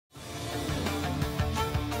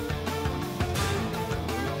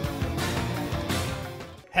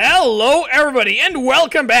Hello everybody and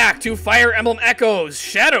welcome back to Fire Emblem Echoes,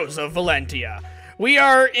 Shadows of Valentia. We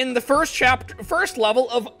are in the first level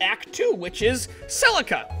of Act 2, which is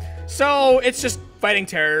Celica. So it's just fighting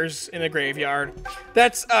terrors in a graveyard.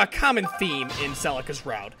 That's a common theme in Celica's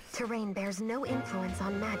route. Terrain bears no influence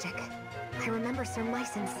on magic. I remember Sir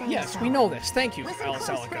Myson saying Yes, so. we know this. Thank you, Listen close,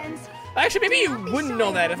 Celica. friends. Actually, maybe you wouldn't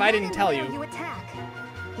know that if I didn't tell you. You attack.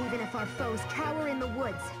 Even if our foes cower in the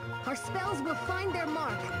woods, our spells will find their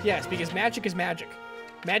mark. Yes, because magic is magic.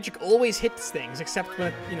 Magic always hits things, except when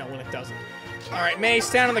it, when it doesn't. All right, May,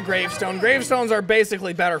 stand on the gravestone. Gravestones are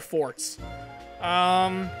basically better forts.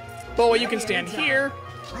 Boa, you can stand here.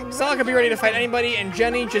 Celica, be ready to fight anybody, and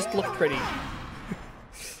Jenny, just look pretty.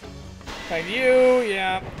 Fight you,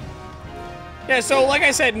 yeah. Yeah, so like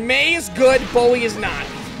I said, May is good, Bowie is not.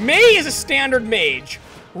 May is a standard mage.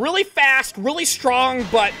 Really fast, really strong,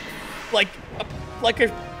 but like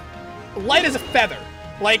a light as a feather.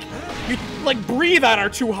 Like, you breathe on her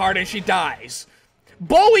too hard and she dies.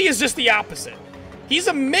 Bowie is just the opposite. He's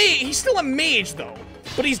a mage, he's still a mage though,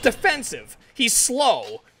 but he's defensive. He's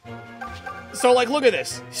slow. So like, look at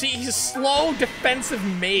this. See, he's a slow defensive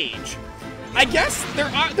mage. I guess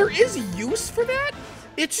there is use for that.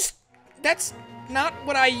 It's just, that's not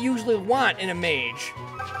what I usually want in a mage.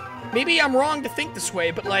 Maybe I'm wrong to think this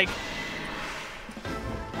way, but like,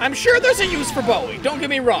 I'm sure there's a use for Bowie. Don't get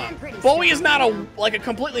me wrong. Bowie is not a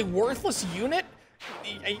completely worthless unit.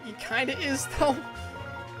 He kind of is though.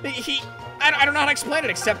 I don't know how to explain it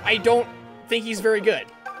except I don't think he's very good.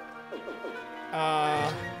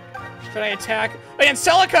 Should I attack? Again,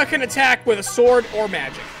 Celica can attack with a sword or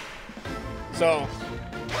magic. So,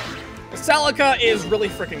 Celica is really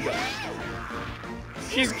freaking good.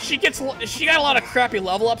 She got a lot of crappy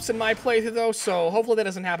level ups in my playthrough though, so hopefully that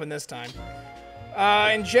doesn't happen this time.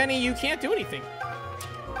 And Jenny, you can't do anything.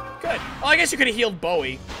 Good. Well, I guess you could have healed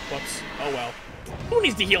Bowie. Whoops. Oh well. Who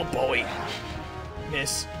needs to heal Bowie?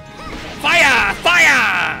 Miss. Fire!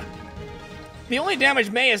 Fire! The only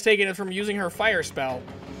damage May has taken is from using her fire spell.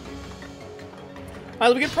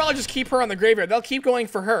 We could probably just keep her on the graveyard. They'll keep going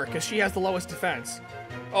for her, because she has the lowest defense.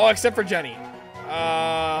 Oh, except for Jenny.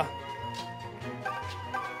 Alright,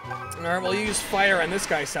 we'll use fire on this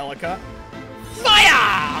guy, Celica.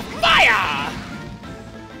 Fire! Fire!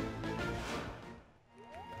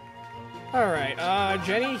 Alright,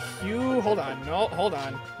 Jenny, you... Hold on. No, hold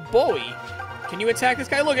on. Bowie, can you attack this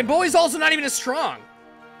guy? Look, and Bowie's also not even as strong.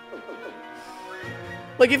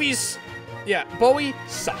 Like, if he's... Yeah, Bowie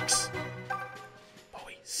sucks.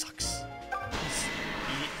 Bowie sucks.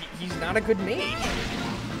 He's not a good mage.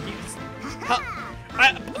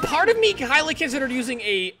 Part of me highly considered using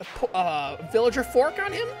a villager fork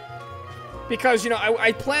on him. Because,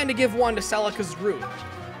 I plan to give one to Celica's root.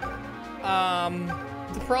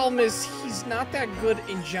 The problem is he's not that good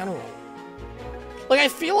in general. Like, I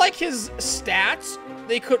feel like his stats,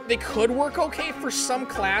 they could work okay for some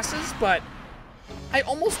classes, but I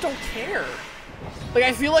almost don't care. Like,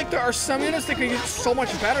 I feel like there are some units that could get so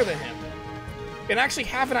much better than him. And actually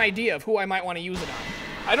have an idea of who I might want to use it on.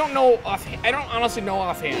 I don't know I don't honestly know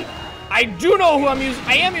offhand. I do know who I'm using.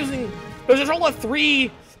 I am using, there's a total of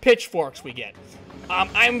 3 pitchforks we get.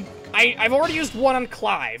 I've already used one on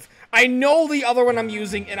Clive. I know the other one I'm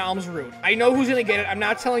using in Alm's Root. I know who's gonna get it. I'm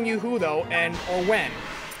not telling you who though, or when.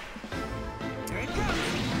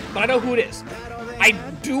 But I know who it is. I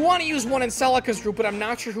do want to use one in Celica's Root, but I'm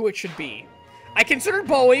not sure who it should be. I considered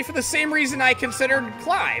Bowie for the same reason I considered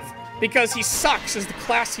Clive, because he sucks as the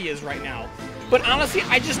class he is right now. But honestly,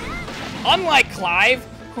 unlike Clive,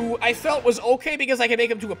 who I felt was okay because I could make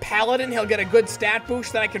him to a paladin, he'll get a good stat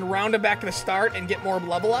boost, then I can round him back to the start and get more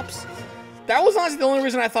level ups. That was honestly the only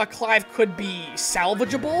reason I thought Clive could be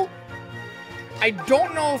salvageable. I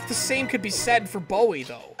don't know if the same could be said for Bowie,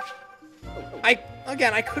 though.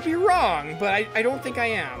 Again, I could be wrong, but I don't think I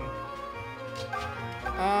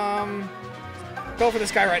am. Go for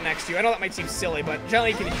this guy right next to you. I know that might seem silly, but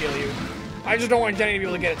Jenny can heal you. I just don't want Jenny to be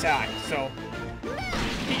able to get attacked, so...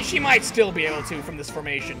 She might still be able to from this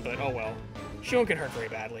formation, but oh well. She won't get hurt very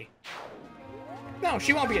badly. No,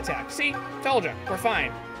 she won't be attacked. See? Told ya. We're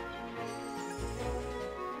fine.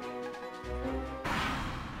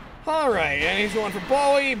 Alright, and he's going for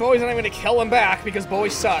Bowie. Bowie's not even gonna kill him back because Bowie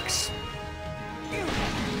sucks.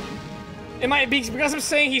 Because I'm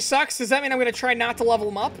saying he sucks, does that mean I'm gonna try not to level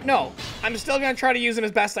him up? No. I'm still gonna try to use him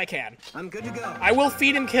as best I can. I'm good to go. I will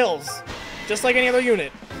feed him kills, just like any other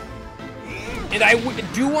unit. And I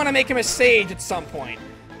do want to make him a sage at some point,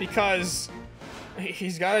 because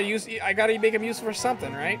he's gotta use. I gotta make him useful for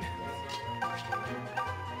something, right?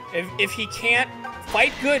 If he can't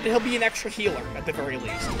fight good, he'll be an extra healer at the very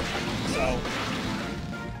least. So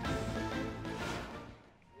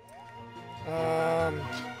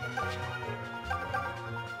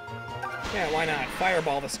Yeah, why not?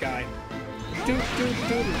 Fireball this guy. I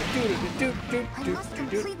must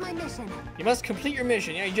complete my mission. You must complete your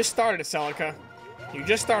mission. Yeah, you just started it, Celica. You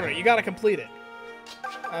just started it. You gotta complete it.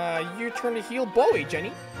 Your turn to heal Bowie,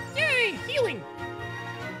 Jenny. Yay, healing!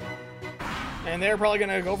 And they're probably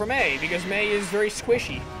gonna go for May, because May is very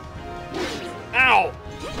squishy. Ow!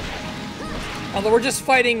 Although we're just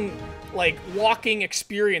fighting, like, walking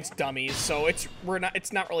experience dummies, so it's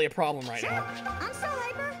not really a problem right now. I'm so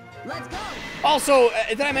hyper. Let's go. Also,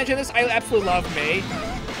 did I mention this? I absolutely love May,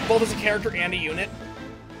 both as a character and a unit.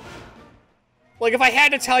 Like, if I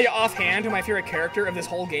had to tell you offhand who my favorite character of this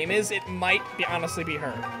whole game is, it might honestly be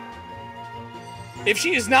her. If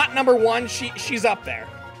she is not number one, she's up there.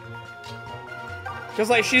 Because,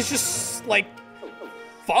 like, she's just, like,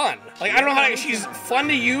 fun. Like, I don't know how she's fun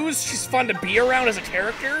to use, she's fun to be around as a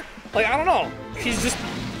character. Like, I don't know. She's just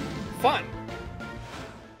fun.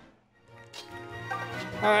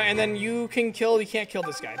 And then you can't kill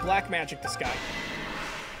this guy. Black magic this guy.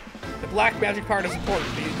 The black magic part is important,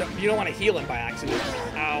 but you don't want to heal him by accident.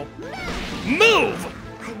 Ow. Move!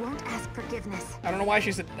 I won't ask forgiveness. I don't know why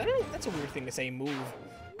she said, I don't know, that's a weird thing to say, move.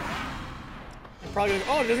 Probably,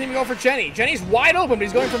 oh, it doesn't even go for Jenny. Jenny's wide open, but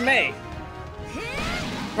he's going for May.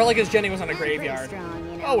 Probably because Jenny was on a graveyard.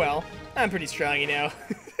 Strong, you know. Oh well, I'm pretty strong, you know.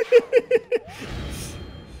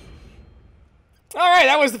 Alright,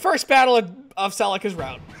 that was the first battle of Celica's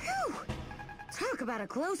route. Whew. Talk about a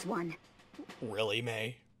close one. Really,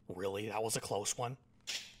 May? Really? That was a close one?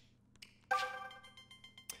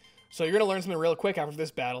 So you're gonna learn something real quick after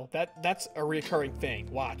this battle. That's a recurring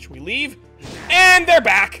thing. Watch, we leave, and they're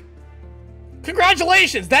back!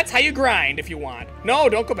 Congratulations! That's how you grind if you want. No,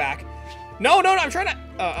 don't go back. No, I'm trying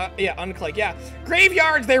to, yeah, unclick, yeah.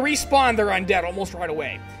 Graveyards, they respawn their undead almost right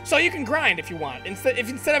away. So you can grind if you want.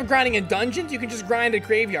 Instead of grinding in dungeons, you can just grind at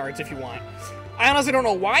graveyards if you want. I honestly don't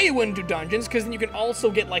know why you wouldn't do dungeons, because then you can also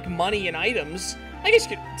get, like, money and items. I guess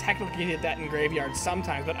you could technically get that in graveyards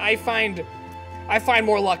sometimes, but I find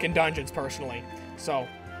more luck in dungeons, personally. So,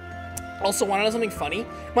 also, want to know something funny?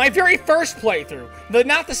 My very first playthrough,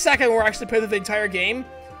 not the second where I actually played the entire game,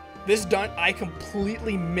 I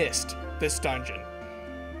completely missed this dungeon.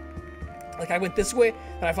 Like, I went this way,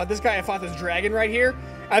 and I fought this guy, I fought this dragon right here,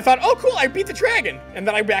 and I thought, oh cool, I beat the dragon, and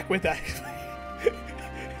then I back with that.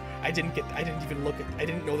 I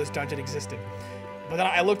didn't know this dungeon existed. But then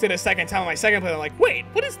I looked at it a second time on my second play, I'm like, wait,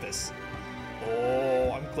 what is this?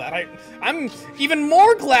 Oh, I'm even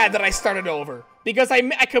more glad that I started over, because I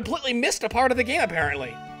completely missed a part of the game,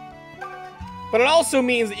 apparently. But it also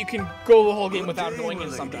means that you can go the whole game without going in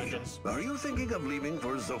some dungeons. Are you thinking of leaving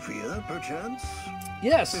for Zofia, perchance?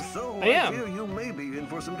 Yes, If so, I am. fear you may be in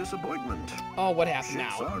for some disappointment. Oh, what happened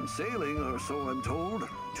Ships now? aren't sailing, or so I'm told.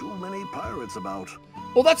 Too many pirates about.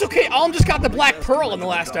 Well, that's okay. Alm just got the Black Pearl in the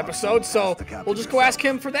last episode, so we'll just go ask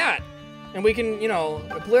him for that. And we can, you know,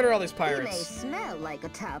 obliterate all these He may pirates. smell like a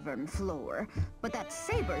tavern floor, but that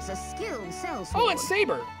Saber's a skilled sellsword. Oh, it's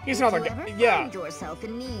Saber. He's If another you ever guy. Yeah. find yourself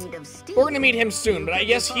in need of steel, We're gonna meet him soon, but I you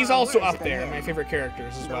guess could be he's far also worse up than there, him. my favorite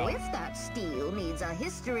characters as Though well. if that steel needs a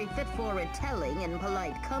history fit for retelling in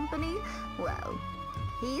polite company, well,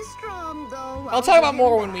 he's strong though. I'll talk about give him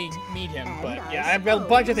more when we that. meet him, And but I yeah, I've got a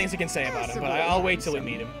bunch of things I can say about him, but I'll wait till we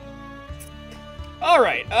meet him.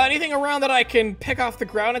 Alright, anything around that I can pick off the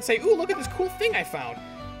ground and say, ooh, look at this cool thing I found.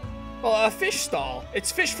 Well, a fish stall.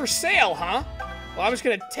 It's fish for sale, huh? Well, I'm just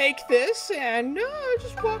gonna take this and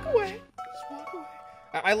just walk away. Just walk away.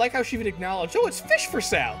 I like how she would acknowledge, oh, it's fish for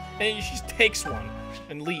sale. And she just takes one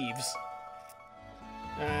and leaves.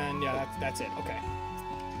 And yeah, that's it. Okay.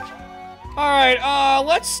 Alright,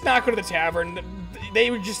 let's not go to the tavern.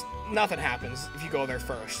 They would just, nothing happens if you go there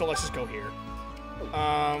first. So let's just go here.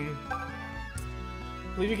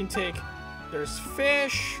 I believe you can take, there's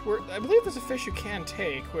fish, I believe there's a fish you can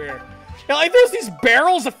take where, yeah, like there's these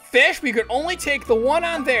barrels of fish, but you can only take the one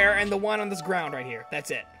on there and the one on this ground right here.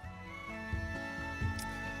 That's it.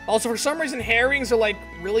 Also, for some reason, herrings are like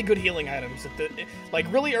really good healing items.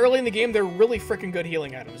 Like really early in the game, they're really freaking good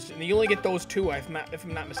healing items. And you only get those two, if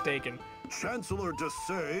I'm not mistaken. Chancellor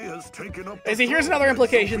Desay has taken up. And see, here's another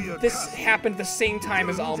implication. This happened at the same time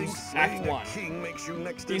as Alm's Act 1.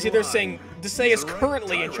 You see, they're saying Desay is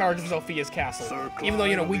currently in charge of Zophia's castle, even though,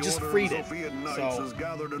 you know, we just freed it. So,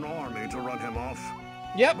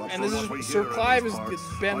 yep, and this is Sir Clive has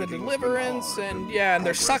been the deliverance, and yeah, and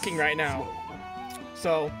they're sucking right now.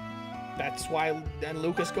 So, that's why then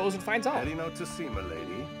Lucas goes and finds out. Heading out to sea, my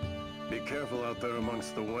lady. Be careful out there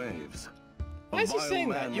amongst the waves. Why is he saying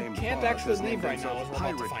that? You can't actually leave right now, as we're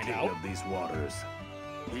about to find out. Of these waters.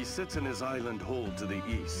 He sits in his island hold to the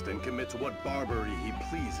east and commits what barbarity he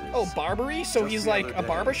pleases. Oh, Barbary? So Just he's the like other a day,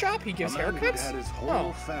 barbershop? He gives a man who'd haircuts? had his whole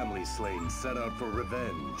Oh. family slain set out for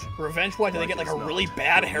revenge. Revenge what? Did they get like a as really not,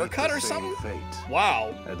 bad he'll meet haircut the or same something? Fate.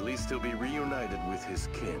 Wow. At least he'll be reunited with his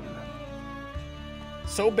kin.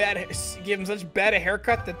 So bad, give him such bad a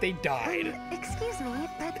haircut that they died. Excuse me,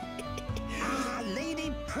 but Ah,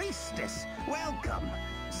 Lady Priestess, welcome.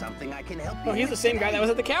 Something I can help you Oh, he's the with same guy today? that was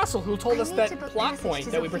at the castle who told I us need that to book plot passage point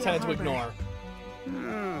to that we Sophia pretended to Harbor.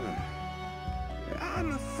 ignore.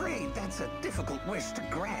 I'm afraid that's a difficult wish to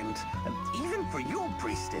grant, even for you,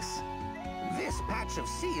 Priestess. This patch of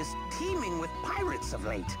sea is teeming with pirates of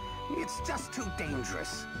late. It's just too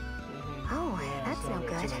dangerous. oh, that's no Too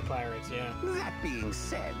good. many pirates, yeah. That being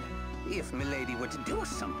said, if Milady were to do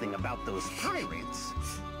something about those pirates,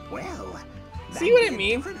 well, See that'd what be I a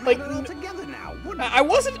mean? different Like, matter altogether now, wouldn't it? I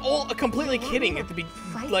wasn't all completely kidding at the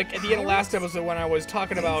like at the end of last episode when I was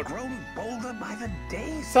talking about They've grown bolder by the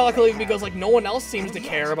day. Solid because like no one else seems to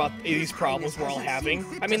care about these problems we're all having.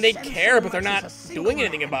 I mean, they care, but they're not doing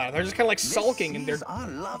anything about it. They're just kind of like sulking and they're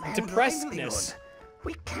depressedness.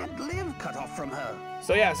 We can't live cut off from her.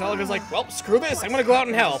 So yeah, Solid like, well, screw this. I'm gonna go out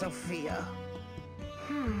and help. Sophia.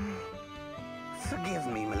 Forgive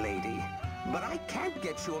me, milady, but I can't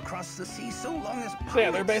get you across the sea so long as So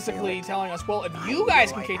yeah, they're pirates basically sail it. telling us, well, if I you guys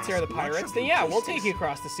know can I take care of the ask much pirates, of then you, yeah, we'll Priestess, take you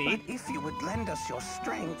across the sea. But if you would lend us your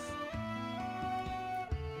strength,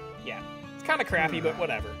 Yeah, it's kind of crappy, but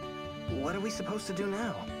whatever. What are we supposed to do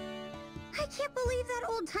now? I can't believe that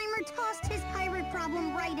old timer tossed his pirate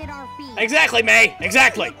problem right at our feet. Exactly, May.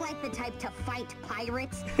 Exactly. We look like the type to fight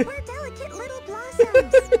pirates. We're delicate little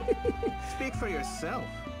blossoms. Speak for yourself.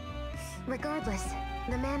 Regardless,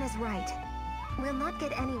 the man is right. We'll not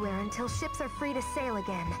get anywhere until ships are free to sail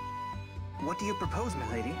again. What do you propose,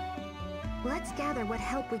 milady? Let's gather what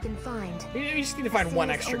help we can find. We just need to find Sea one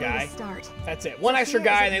is extra only the guy. start. That's it. One extra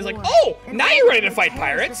Sophia guy, is and he's at like, war, oh, and now all you're ready to the fight terrors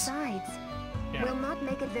pirates. Besides. Yeah. We'll not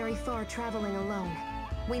make it very far traveling alone.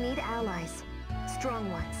 We need allies. Strong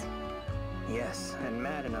ones. Yes, and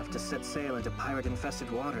mad enough to set sail into pirate-infested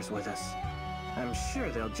waters with us. I'm sure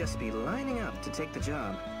they'll just be lining up to take the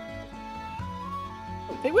job.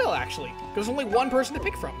 They will, actually. There's only one person to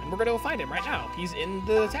pick from, and we're going to go find him right now. He's in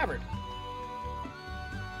the tavern.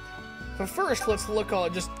 But first, let's look,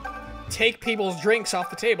 just take people's drinks off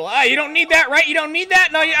the table. Ah, you don't need that, right? You don't need that?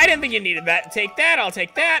 No, I didn't think you needed that. Take that, I'll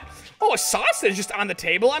take that. Oh, a sausage just on the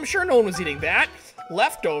table. I'm sure no one was eating that.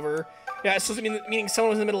 Leftover. Yeah, it's supposed to meaning someone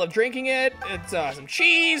was in the middle of drinking it. It's some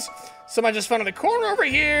cheese. Someone just found in the corner over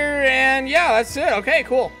here, and yeah, that's it. Okay,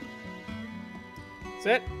 cool. That's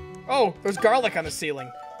it. Oh, there's garlic on the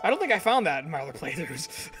ceiling. I don't think I found that in my other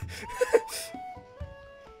playthroughs.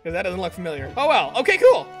 Because that doesn't look familiar. Oh well, okay,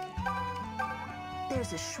 cool.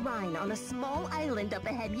 There's a shrine on a small island up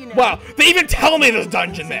ahead, you know. Wow, they even tell me there's a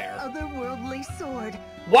dungeon there. Otherworldly sword.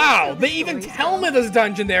 Wow, So the they even stories tell go. me there's a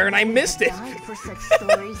dungeon there, and I missed it. Died for such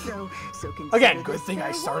stories, so consider Again, good this thing I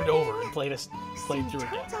their started warning. over and played through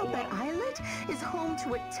again. Turns Oh, out that well. island is home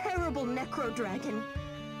to a terrible necro dragon.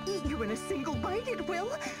 Eat you in a single bite, it will.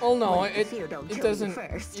 Oh no, Well, if fear don't it kill you doesn't.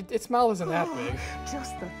 first. Its mouth isn't that Oh, big.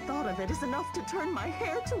 Just the thought of it is enough to turn my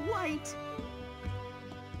hair to white.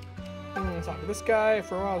 Let's talk to this guy.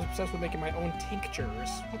 For a while, I was obsessed with making my own tinctures.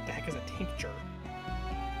 What the heck is a tincture?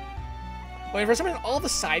 Well, for some reason, all the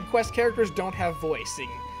side quest characters don't have voicing.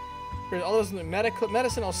 There's all those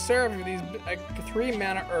medicinal syrup for these 3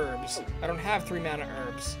 mana herbs. I don't have 3 mana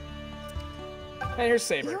herbs. And here's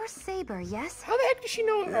Saber. You're Saber, yes? How the heck does she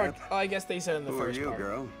know? Yep. Oh, I guess they said in the Who are first you, part.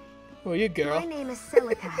 girl? Who are you, girl? My name is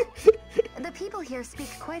Celica. The people here speak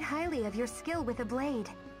quite highly of your skill with a blade.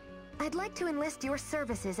 I'd like to enlist your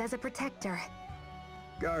services as a protector.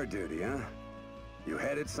 Guard duty, huh? You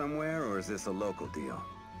headed somewhere, or is this a local deal?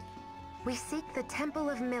 We seek the Temple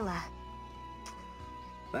of Milla.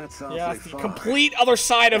 That's awfully Yeah, it's the far. complete other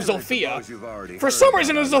side of And I Zofia. suppose you've already For heard some about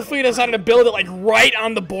reason, our Zofia little decided to plan. build it like right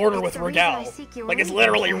on the border It's with the reason I Rigel. seek your Like it's aid,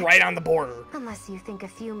 literally Princess. right on the border. Unless you think a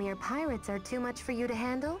few mere pirates are too much for you to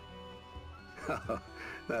handle.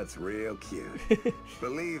 That's real cute.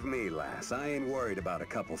 Believe me, lass, I ain't worried about a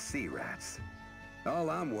couple sea rats. All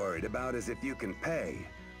I'm worried about is if you can pay.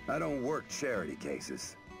 I don't work charity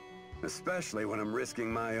cases. Especially when I'm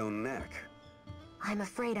risking my own neck. I'm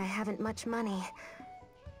afraid I haven't much money.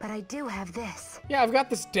 But I do have this. Yeah, I've got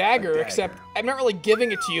this dagger, A dagger. except I'm not really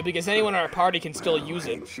giving it to you because anyone in our party can still use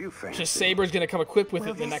it. Ain't you fancy? Just Saber's gonna come equipped with Will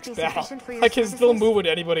it in the this next be battle. sufficient for your I can still services? move it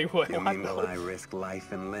to anybody who I You want. mean will I risk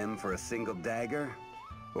life and limb for a single dagger?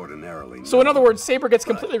 Ordinarily, So in no. other words, Saber gets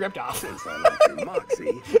completely ripped off. Since I like your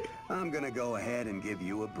moxie, I'm gonna go ahead and give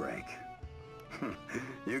you a break.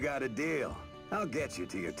 You got a deal. I'll get you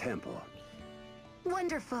to your temple.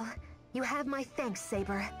 Wonderful. You have my thanks,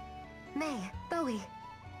 Saber. May, Bowie,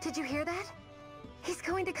 did you hear that? He's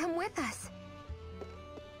going to come with us.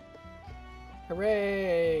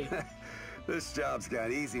 Hooray! This job's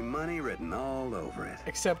got easy money written all over it.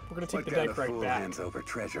 Except we're gonna take the What kind bike of right fool back. hands over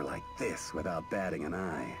treasure like this without batting an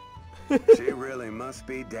eye? She really must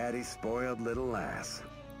be Daddy's spoiled little lass.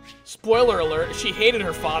 Spoiler alert, she hated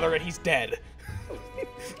her father and he's dead.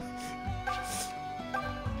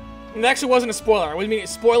 And it actually wasn't a spoiler. I mean a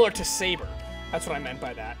spoiler to Saber. That's what I meant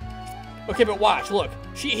by that. Okay, but watch, look.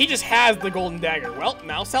 He just has the golden dagger. Well,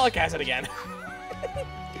 now Celica has it again.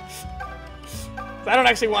 I don't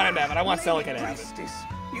actually want him to have it. I want Celica to have it. Priestess,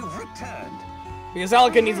 you've returned. Because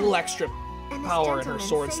Celica needs a little extra And this power in her gentleman,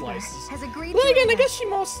 sword Saber, slices. has agreed But to again, I invest.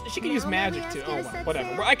 guess she could use Now magic let me too. ask Oh you to well, set whatever.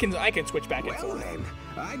 sail. I can switch back and Well forth. then,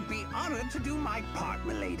 I'd be honored to do my part,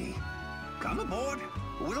 milady. Come aboard.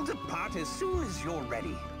 We'll depart as soon as you're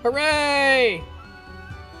ready. Hooray!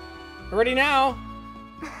 Ready now.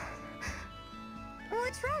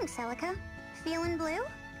 What's wrong, Celica? Feeling blue?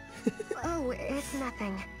 Oh, it's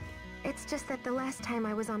nothing. It's just that the last time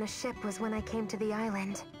I was on a ship was when I came to the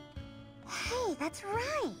island. Hey, that's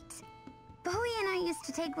right. Bowie and I used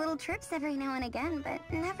to take little trips every now and again, but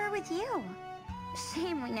never with you.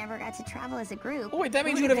 Shame we never got to travel as a group. Oh wait, that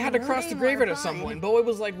means you would have had to cross the graveyard at some point. Bowie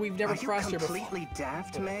was like, we've never Are you crossed here before. completely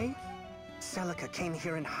daft, May? Celica came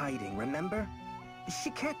here in hiding, remember? She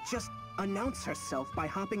can't just announce herself by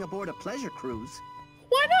hopping aboard a pleasure cruise.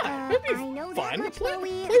 Why not? It'd be I know fun. that much,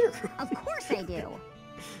 Bowie. Pleasure cruise. Of course I do.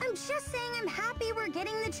 I'm just saying I'm happy we're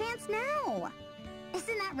getting the chance now.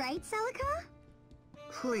 Isn't that right, Celica?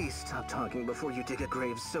 Please stop talking before you dig a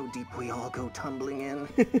grave so deep we all go tumbling in.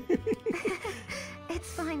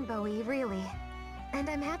 It's fine, Bowie, really. And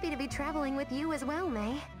I'm happy to be traveling with you as well,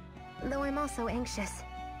 May. Though I'm also anxious.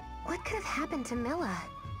 What could have happened to Milla?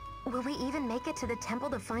 Will we even make it to the temple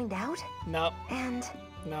to find out? No, And...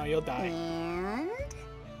 no, you'll die. And...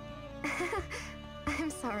 I'm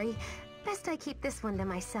sorry. Best I keep this one to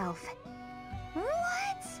myself.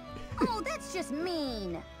 What? Oh, that's just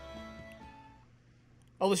mean.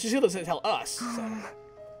 Oh, she's gonna tell us. So.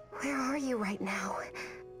 Where are you right now?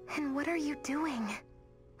 And what are you doing?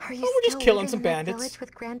 Are you Oh, we're just still killing living some in that bandits. village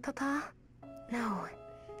with Grandpapa? No.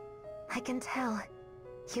 I can tell.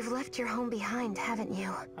 You've left your home behind, haven't you?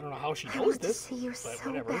 I don't know how she I knows want this, to see you but so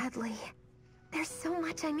whatever. badly. There's so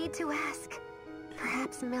much I need to ask.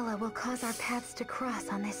 Perhaps Milla will cause our paths to cross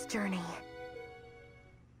on this journey.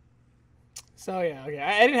 So yeah, okay.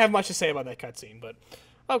 I didn't have much to say about that cutscene, but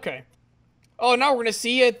okay. Oh, now we're gonna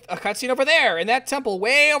see a cutscene over there in that temple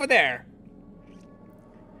way over there.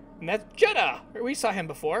 And that's Jeddah. We saw him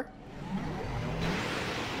before.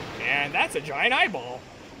 And that's a giant eyeball.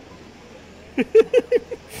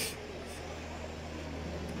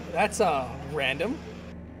 That's random.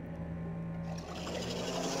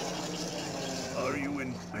 Are you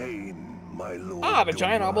in pain, my lord? Ah, the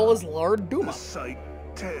giant eyeball is Lord The Duma. sight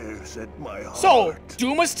tears at my heart. So,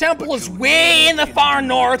 Duma's temple is way in the far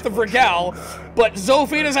north of Rigel, but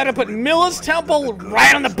Zofia had to put Milla's temple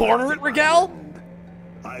right on the border at Rigel?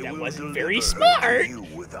 That wasn't very smart.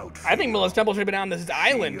 I think Milla's temple should have been on this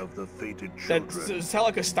island that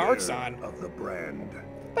Celica starts on. Of the brand.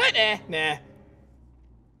 But nah.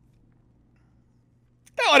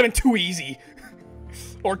 That would have been too easy.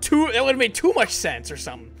 Or it would have made too much sense or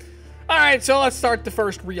something. Alright, so let's start the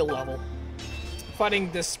first real level.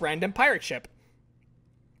 Fighting this random pirate ship.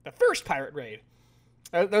 The first pirate raid.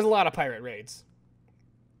 There's a lot of pirate raids.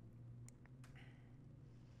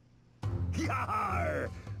 Yar!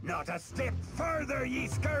 Not a step further, ye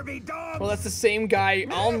scurvy dogs! Well, that's the same guy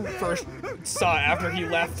Alm first saw after he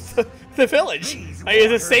left the village. He's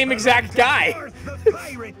the same exact guy. The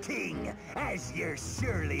Pirate King, as you're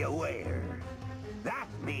surely aware. That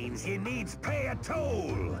means you needs pay a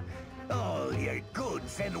toll. All your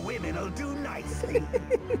goods and women'll do nicely.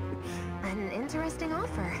 An interesting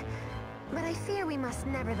offer. But I fear we must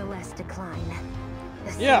nevertheless decline.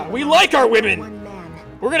 The Yeah, sea we belongs like our to women. One man.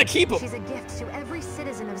 We're gonna keep him. She's a gift to every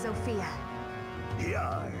citizen of Zofia.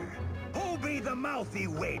 Yar! Who be the mouthy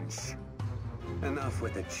wench? Enough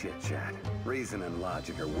with the chit-chat. Reason and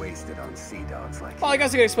logic are wasted on sea dogs like Well, I you.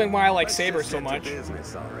 guess I can explain why I like Let's Saber just so get to much.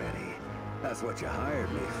 business already. That's what you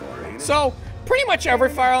hired me for, ain't it? So, pretty much every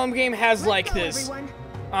Fire Emblem game has Let like go, this,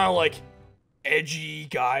 everyone. like, edgy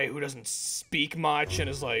guy who doesn't speak much and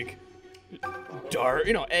is like, dark,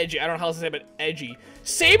 edgy. I don't know how else to say, but edgy.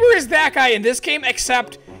 Saber is that guy in this game,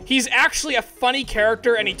 except he's actually a funny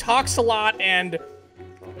character and he talks a lot and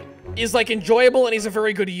is like enjoyable and he's a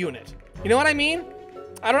very good unit. You know what I mean?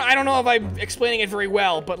 I don't know if I'm explaining it very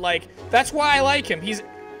well, but like that's why I like him. He's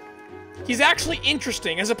actually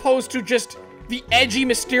interesting as opposed to just the edgy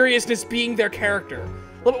mysteriousness being their character.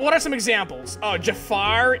 What are some examples? Oh,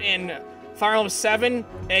 Jafar in Fire Emblem 7,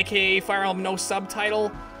 aka Fire Emblem no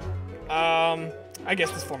subtitle. I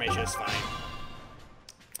guess this formation is fine.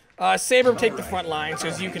 Saber take the front line so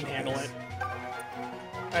you can handle it.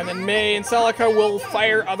 And then May and Celica will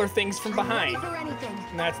fire other things from behind.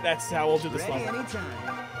 And that's how we'll do this level. I'm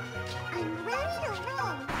ready to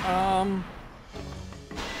roll.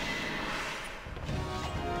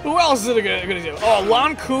 Who else is it gonna do? Oh,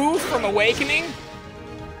 Lanku from Awakening?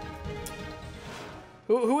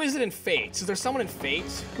 Who is it in Fates? Is there someone in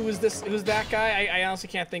Fates? Who is this? Who's that guy? I honestly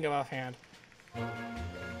can't think of offhand.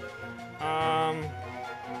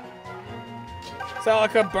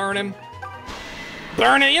 Celica, burn him.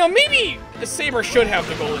 Burn it! You know, maybe Saber should have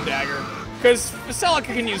the golden dagger. Because Celica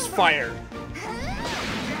can use fire.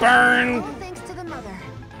 Burn! All thanks to the mother.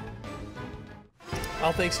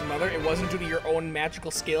 All thanks to the mother. It wasn't due to your own magical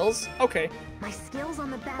skills? Okay. My skills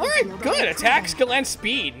on the battlefield. Alright, good. Attack, skill, and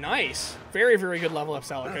speed. Nice. Very, very good level up,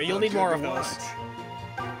 Celica. You'll need more of those.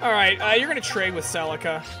 Alright, you're gonna trade with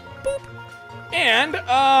Celica. Boop. And,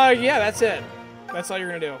 yeah, that's it. That's all you're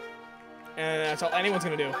gonna do. And that's all anyone's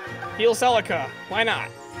gonna do. Heal Celica. Why not?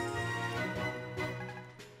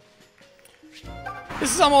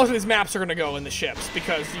 This is how most of these maps are gonna go in the ships,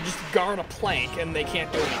 because you just guard a plank and they can't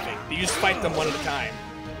do anything. You just fight them one at a time.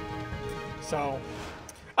 So,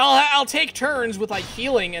 I'll take turns with like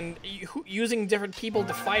healing and using different people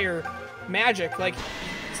to fire magic. Like,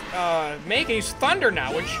 May can use Thunder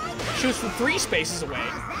now, which shoots from 3 spaces away.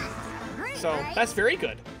 So that's very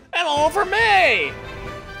good. And all for May.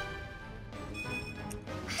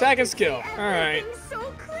 Second skill. All right. So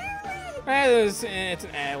clearly. It's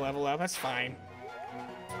an A level up. That's fine.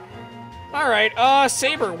 All right.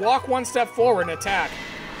 Saber, walk 1 step forward and attack.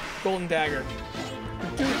 Golden dagger.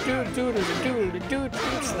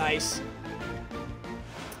 Slice.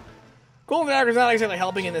 Golden dagger's not exactly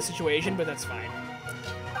helping in this situation, but that's fine.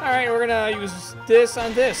 All right, we're gonna use this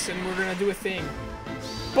on this, and we're gonna do a thing.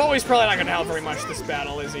 Bowie's probably not gonna help very much this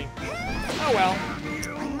battle, is he? Oh well.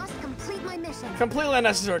 I must complete my mission. Completely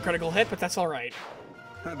unnecessary critical hit, but that's all right.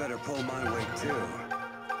 I better pull my weight too.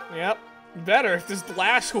 Yep. Better if this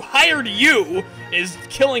lass who hired you is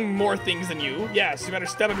killing more things than you. Yes, you better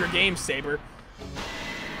step up your game, Saber.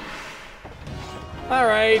 All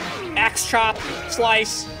right. Axe chop,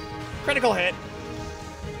 slice, critical hit.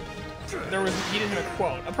 He didn't have a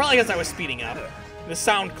quote. Probably because I was speeding up. The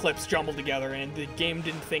sound clips jumbled together, and the game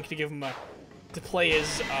didn't think to give him to play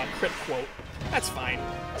his crit quote. That's fine.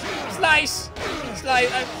 Slice, slice.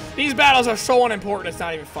 These battles are so unimportant; it's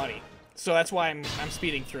not even funny. So that's why I'm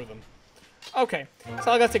speeding through them. Okay,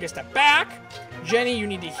 so I gotta take a step back. Jenny, you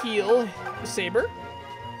need to heal Saber.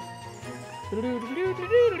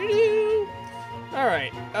 All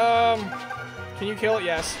right. Can you kill it?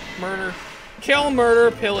 Yes. Murder. Kill,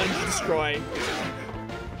 murder, pillage, destroy.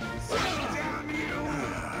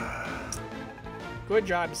 Good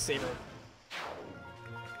job, Saber.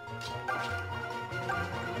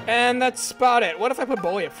 And that's about it. What if I put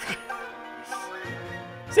Bowie up front?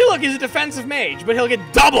 See, look, he's a defensive mage, but he'll get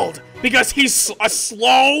doubled because he's a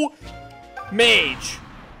slow mage.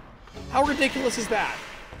 How ridiculous is that?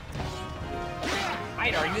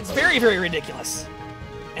 I'd argue it's very, very ridiculous.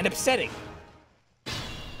 And upsetting.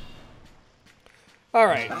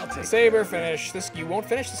 Alright, Saber finish. You won't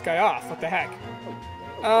finish this guy off. What the heck?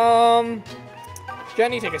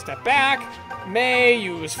 Jenny, take a step back. May,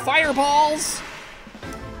 use fireballs.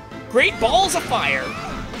 Great balls of fire. Am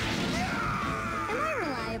I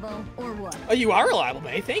reliable, or what? Oh, you are reliable,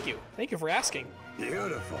 May. Thank you. Thank you for asking.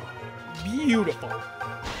 Beautiful. Beautiful.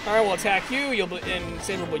 Alright, we'll attack you. And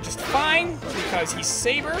Saber will be just fine, because he's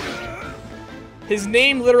Saber. His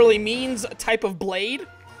name literally means a type of blade.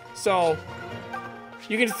 So,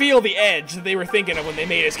 you can feel the edge that they were thinking of when they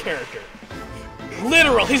made his character.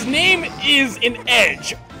 Literal. His name is an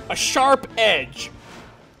edge. A sharp edge.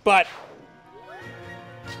 But,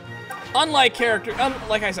 unlike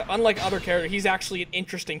other characters, he's actually an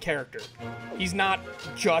interesting character. He's not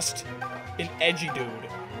just an edgy dude.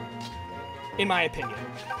 In my opinion.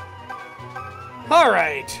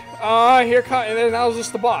 Alright. Here comes, and then that was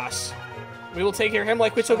just the boss. We will take care of him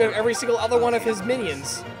like we took care of every single other one of his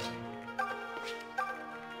minions.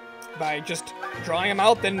 By just drawing him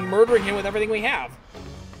out, then murdering him with everything we have.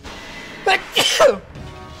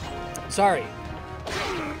 Sorry.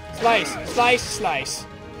 Slice, slice, slice.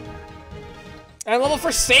 And level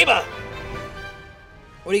for Saber.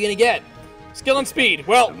 What are you gonna get? Skill and speed.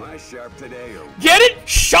 Well, Am I sharp today or get it?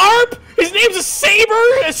 Sharp? His name name's a Saber!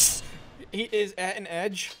 He is at an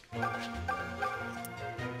edge.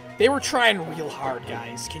 They were trying real hard,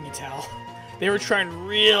 guys. Can you tell? They were trying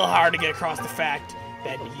real hard to get across the fact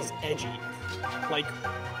that he's edgy. Like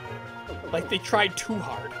they tried too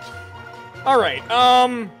hard. Alright,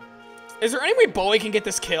 is there any way Bowie can get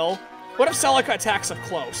this kill? What if Celica attacks up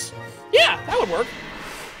close? Yeah, that would work.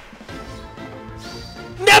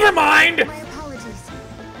 Never mind! My apologies.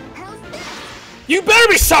 How's this? You better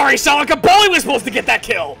be sorry, Celica! Bowie was supposed to get that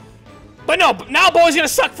kill! But no, now Bowie's gonna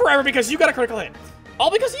suck forever because you got a critical hit.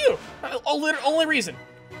 All because of you. Only reason.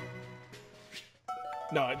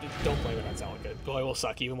 No, don't blame it on Celica. Bowie will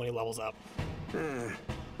suck even when he levels up.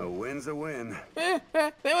 A win's a win. It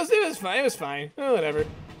was fine. It was fine. Oh, whatever.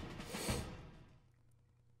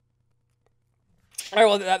 All right,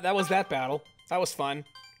 well, that was that battle. That was fun.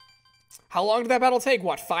 How long did that battle take?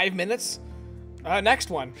 What, 5 minutes? Next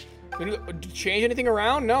one. Did we change anything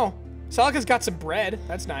around? No. Celica's got some bread.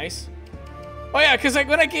 That's nice. Oh yeah, because like,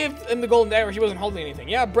 when I gave him the golden dagger, he wasn't holding anything.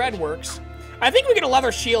 Yeah, bread works. I think we get a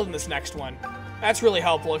leather shield in this next one. That's really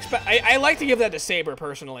helpful. I like to give that to Saber,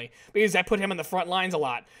 personally, because I put him in the front lines a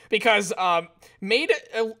lot. Because Celica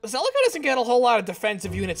doesn't get a whole lot of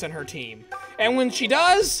defensive units in her team. And when she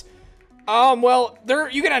does, well,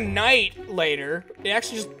 you get a knight later.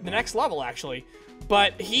 Actually, just the next level, actually.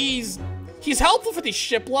 But he's helpful for these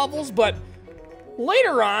ship levels, but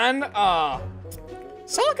later on,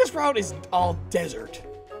 Celica's route is all desert.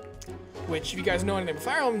 Which, if you guys know anything about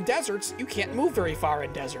Fire Emblem deserts, you can't move very far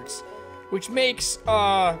in deserts. Which makes,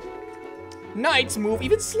 knights move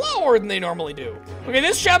even slower than they normally do. Okay,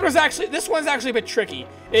 this one's actually a bit tricky.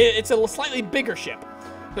 It's a slightly bigger ship.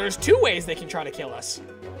 There's 2 ways they can try to kill us.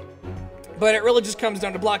 But it really just comes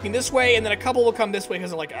down to blocking this way, and then a couple will come this way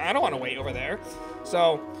because they're like, I don't want to wait over there.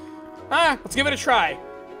 So, let's give it a try.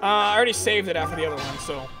 I already saved it after the other one,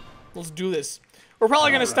 so let's do this. We're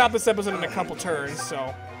probably going to stop this episode in a couple turns,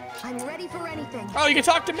 so. I'm ready for anything. Oh, you can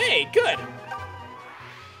talk to May. Good.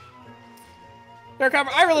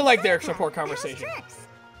 I really like their support conversation.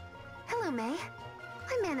 Hello, May.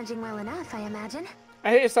 I'm managing well enough, I imagine.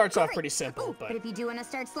 I think it starts off pretty simple, but if you do want to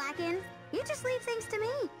start slacking, you just leave things to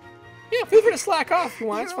me. Yeah, feel free to slack off if you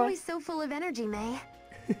want. You're always so full of energy, May.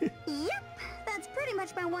 Yep, that's pretty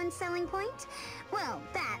much my one selling point. Well,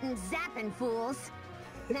 that and zapping fools.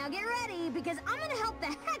 Now get ready, because I'm gonna help the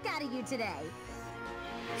heck out of you today.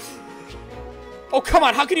 Oh, come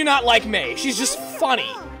on, how can you not like May? She's just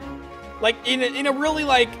funny. Like, in a really,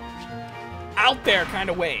 like, out there kind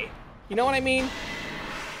of way. You know what I mean?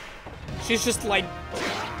 She's just, like,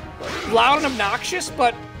 loud and obnoxious,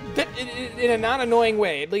 but in a non-annoying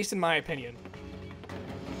way, at least in my opinion.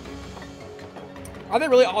 Are they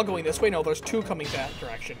really all going this way? No, there's 2 coming that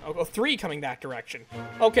direction. Oh, 3 coming that direction.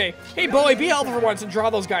 Okay. Hey, Bowie, be helpful for once and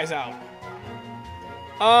draw those guys out.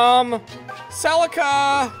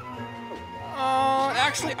 Celica.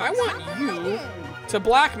 Actually, I want you to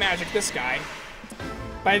black magic this guy.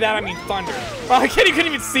 By that, I mean thunder. Well, I couldn't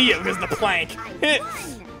even see it because of the plank.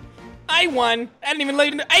 I won. I didn't even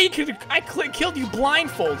let you. I killed you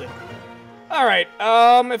blindfolded. All right.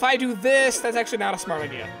 If I do this, that's actually not a smart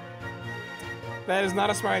idea. That is not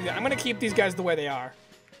a smart idea. I'm gonna keep these guys the way they are.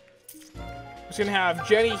 I'm just gonna have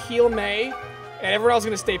Jenny heal May, and everyone else is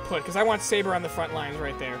gonna stay put because I want Saber on the front lines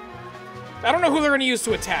right there. I don't know who they're gonna use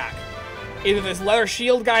to attack. Either this leather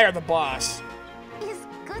shield guy or the boss. Is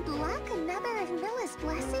good luck another of Milla's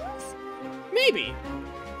blessings? Maybe.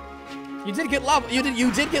 You did get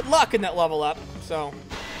you did get luck in that level up, so.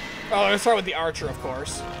 Oh, let's start with the archer, of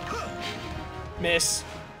course. Miss.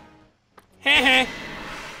 Heh.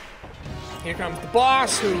 Here comes the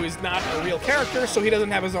boss, who is not a real character, so he doesn't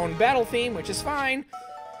have his own battle theme, which is fine.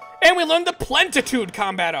 And we learned the Plentitude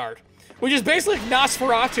combat art, which is basically like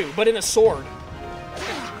Nosferatu, but in a sword.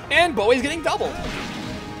 And Bowie's getting doubled.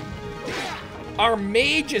 Our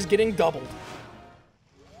mage is getting doubled.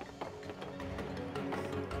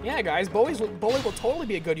 Yeah, guys, Bowie will totally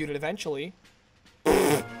be a good unit eventually.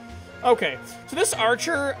 Okay, so this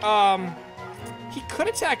archer, he could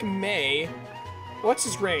attack May. What's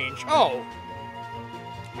his range? Oh.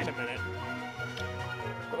 Wait a minute.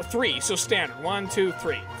 3, so standard. 1, 2,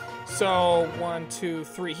 3. So, 1, 2,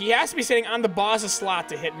 3. He has to be sitting on the boss's slot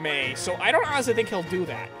to hit May, so I don't honestly think he'll do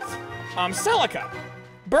that. Celica,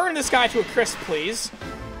 burn this guy to a crisp, please.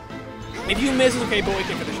 If you miss, okay, Bowie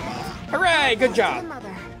can finish him off. Hooray, good job.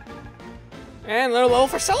 And another level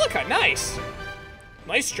for Celica, nice.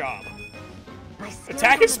 Nice job.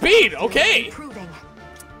 Attack and speed, okay.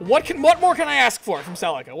 What more can I ask for from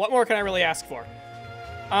Celica? What more can I really ask for?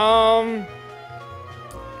 I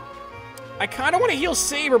kind of want to heal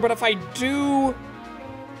Saber, but if I do,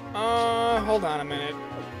 hold on a minute.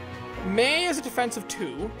 May is a defensive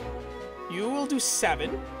 2. You will do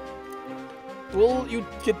 7. Will you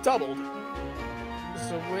get doubled? This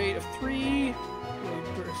is a weight of 3.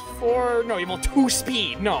 4. No, you have 2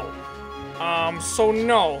 speed. No. So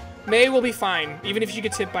no. May will be fine, even if she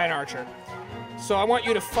gets hit by an archer. So I want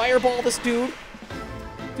you to fireball this dude.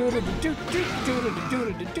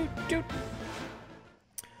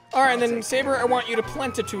 Alright, and then Saber, I want you to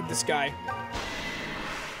plentitude this guy.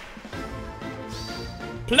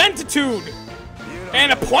 Plentitude!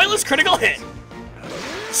 And a pointless critical hit.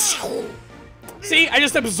 See, I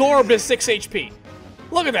just absorbed his 6 HP.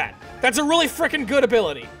 Look at that. That's a really freaking good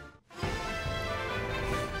ability.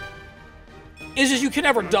 It's just you can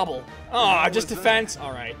never double. Oh, just defense?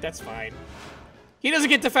 Alright, that's fine. He doesn't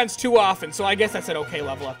get defense too often, so I guess that's an okay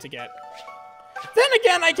level up to get. Then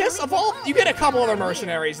again, I guess of all, you get a couple other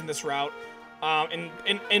mercenaries in this route, in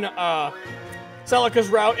Celica's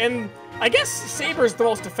route, and I guess Saber's the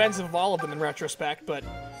most defensive of all of them in retrospect, but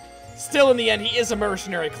still in the end, he is a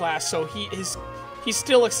mercenary class, so he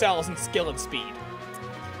still excels in skill and speed.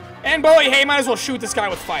 And Bowie, hey, might as well shoot this guy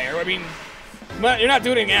with fire. I mean, you're not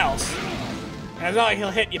doing anything else. And it's not like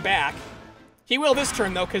he'll hit you back. He will this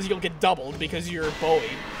turn, though, because you'll get doubled because you're Bowie.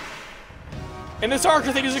 And this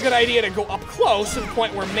archer thing is a good idea to go up close to the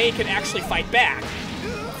point where May can actually fight back.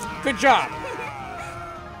 Good job.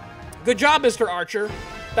 Good job, Mr. Archer.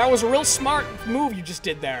 That was a real smart move you just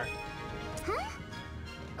did there. Huh?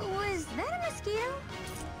 Was that a mosquito?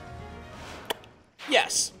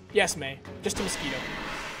 Yes. Yes, May. Just a mosquito.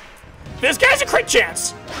 This guy's a crit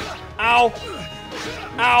chance! Ow.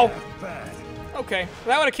 Ow. Okay.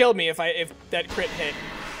 That would have killed me if that crit hit.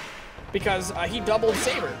 Because he doubled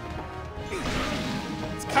Saber.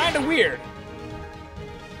 It's kind of weird.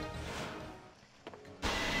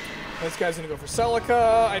 This guy's gonna go for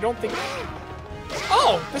Celica. I don't think...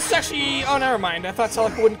 Oh! This is actually... Oh, never mind. I thought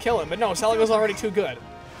Celica wouldn't kill him. But no, Celica's already too good.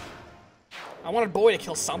 I wanted Bowie to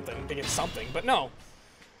kill something, to get something. But no.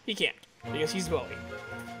 He can't. Because he's Bowie.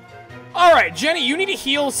 Alright, Jenny, you need to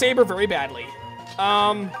heal Saber very badly.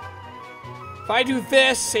 If I do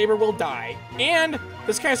this, Saber will die. And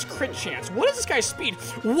this guy's crit chance. What is this guy's speed?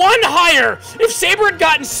 1 higher! If Saber had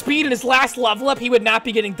gotten speed in his last level up, he would not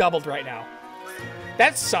be getting doubled right now.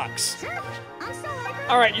 That sucks.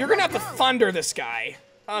 Alright, you're gonna have to thunder this guy.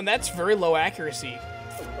 That's very low accuracy.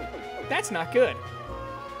 That's not good.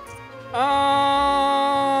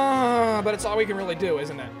 But it's all we can really do,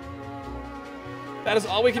 isn't it? That is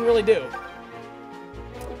all we can really do.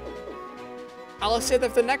 I'll say that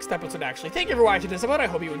for the next episode, actually. Thank you for watching this episode. I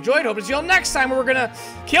hope you enjoyed. Hope to see you all next time where we're gonna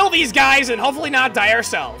kill these guys and hopefully not die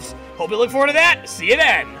ourselves. Hope you look forward to that. See you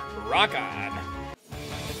then. Rock on.